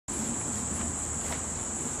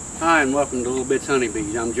Hi and welcome to Little Bits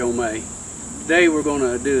Honeybees. I'm Joe May. Today we're going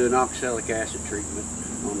to do an oxalic acid treatment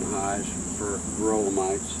on the hives for varroa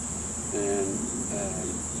mites. And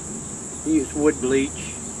you use wood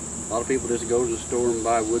bleach. A lot of people just go to the store and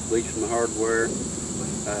buy wood bleach from the hardware. You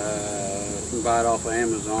can buy it off of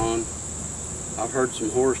Amazon. I've heard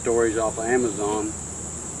some horror stories off of Amazon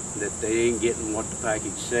that they ain't getting what the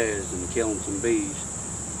package says and killing some bees.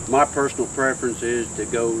 My personal preference is to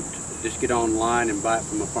just get online and buy it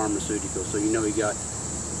from a pharmaceutical, so you know you got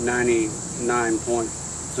 99 point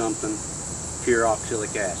something pure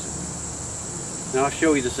oxalic acid. Now I'll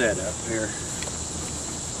show you the setup here.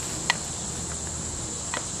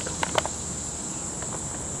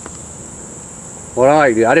 What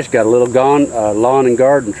I do, I just got a little lawn and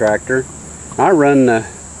garden tractor. I run the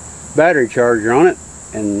battery charger on it,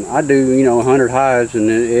 and I do 100 hives, and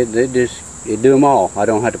it do them all. I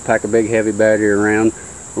don't have to pack a big heavy battery around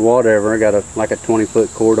or whatever. I got like a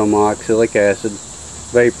 20-foot cord on my oxalic acid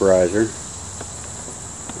vaporizer.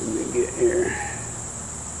 Let me get here.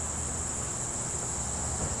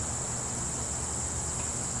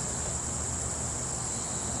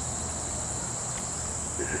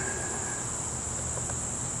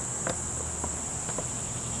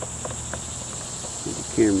 Get the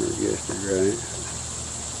camera adjusted right.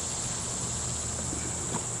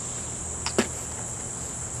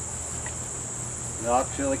 The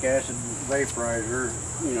oxalic acid vaporizer,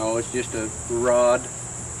 it's just a rod.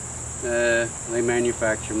 They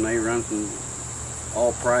manufacture them. They run from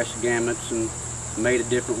all price gamuts and made of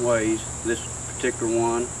different ways. This particular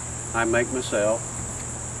one I make myself.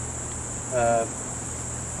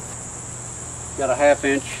 Got a 1/2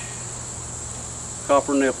 inch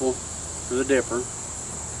copper nipple for the dipper.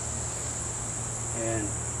 And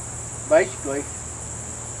basically,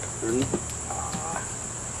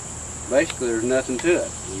 there's nothing to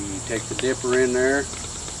it. You take the dipper in there,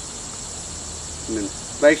 and then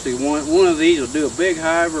basically one of these will do a big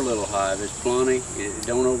hive or a little hive. It's plenty. It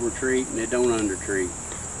don't over-treat and it don't under-treat.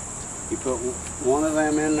 You put one of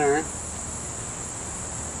them in there,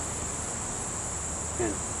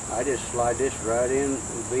 and I just slide this right in,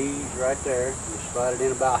 the bees right there. Just slide it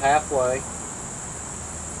in about halfway.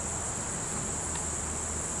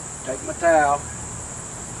 Take my towel,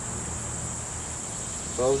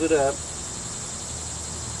 close it up,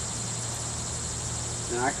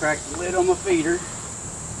 and I crack the lid on my feeder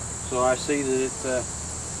so I see that it's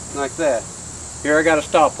like that. Here I got a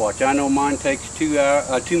stopwatch. I know mine takes 2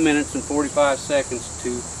 minutes and 45 seconds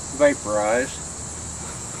to vaporize.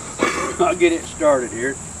 I'll get it started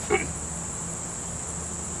here.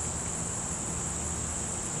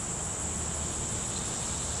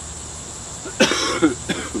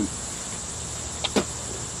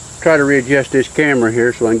 Try to readjust this camera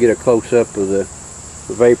here so I can get a close-up of the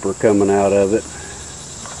vapor coming out of it.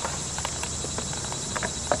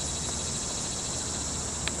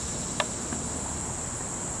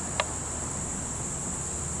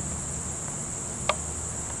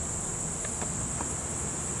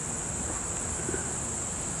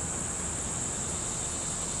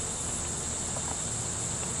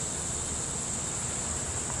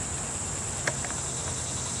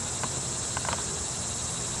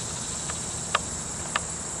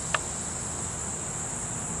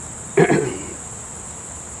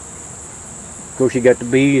 Of course, you got the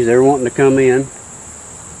bees, they're wanting to come in.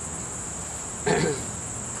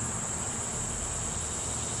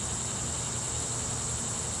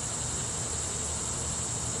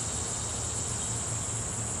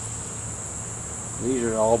 These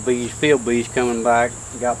are all bees, field bees coming back,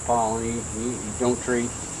 got pollen. You don't treat.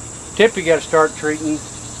 Typically, you got to start treating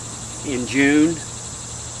in June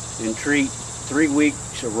and treat 3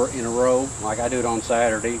 weeks in a row. Like I do it on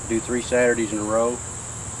Saturday, do 3 Saturdays in a row.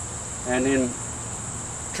 And then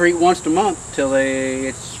treat once a month till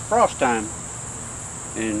it's frost time,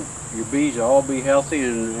 and your bees will all be healthy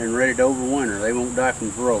and ready to overwinter. They won't die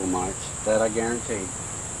from varroa mites, that I guarantee.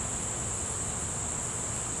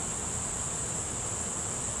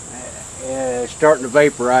 It's starting to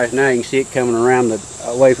vaporize now. You can see it coming around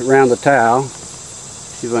away around the towel.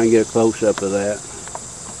 See if I can get a close up of that.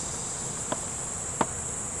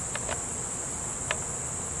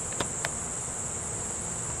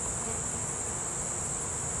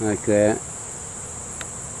 Like that.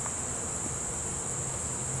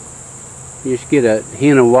 You just get a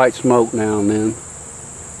hint of white smoke now and then.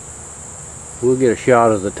 We'll get a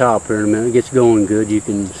shot of the top here in a minute. It gets going good. You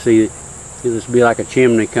can see it. It'll just be like a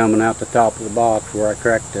chimney coming out the top of the box where I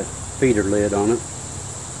cracked the feeder lid on it.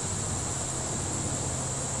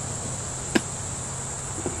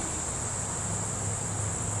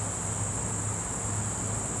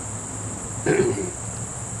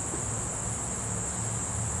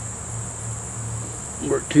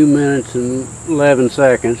 We're at 2 minutes and 11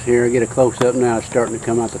 seconds. Here, I get a close-up now. It's starting to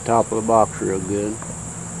come out the top of the box real good.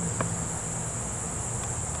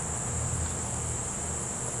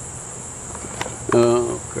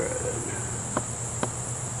 Oh, crud.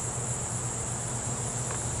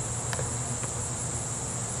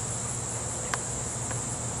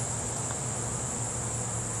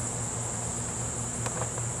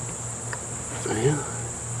 Yeah,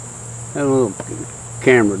 had a little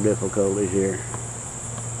camera difficulties here.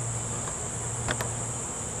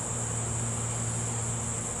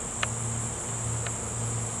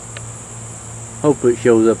 Hopefully it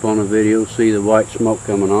shows up on the video. See the white smoke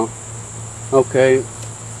coming off. Okay,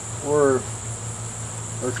 we're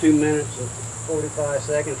 2 minutes and 45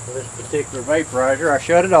 seconds for this particular vaporizer. I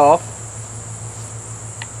shut it off.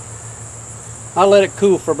 I let it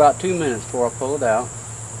cool for about 2 minutes before I pull it out.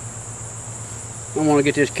 I want to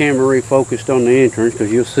get this camera refocused on the entrance,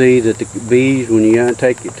 because you'll see that the bees, when you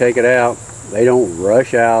take it out, they don't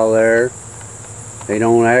rush out of there. They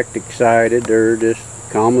don't act excited. They're just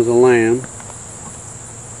calm as a lamb.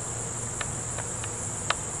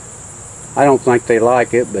 I don't think they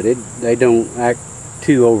like it, but they don't act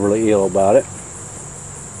too overly ill about it.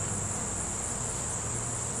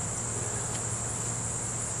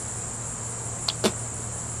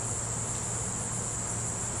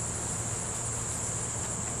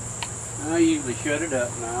 I usually shut it up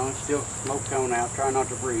now. It's still smoke coming out. Try not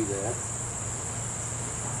to breathe that.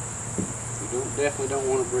 You definitely don't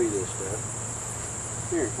want to breathe this stuff.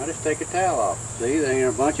 Here, I just take a towel off. See, there ain't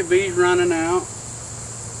a bunch of bees running out.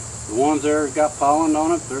 The ones there got pollen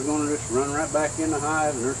on it, they're going to just run right back in the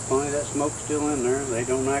hive, and there's plenty of that smoke still in there. They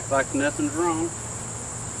don't act like nothing's wrong.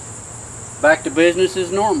 Back to business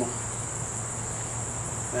as normal.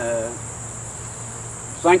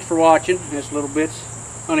 Thanks for watching this Little Bits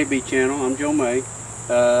Honeybee channel. I'm Joe May.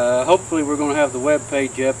 Hopefully we're going to have the web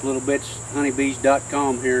page up,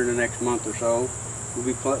 littlebitshoneybees.com, here in the next month or so. We'll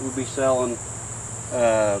be selling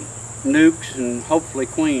nukes and hopefully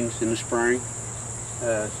queens in the spring.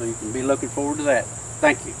 So you can be looking forward to that.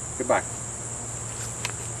 Thank you. Goodbye.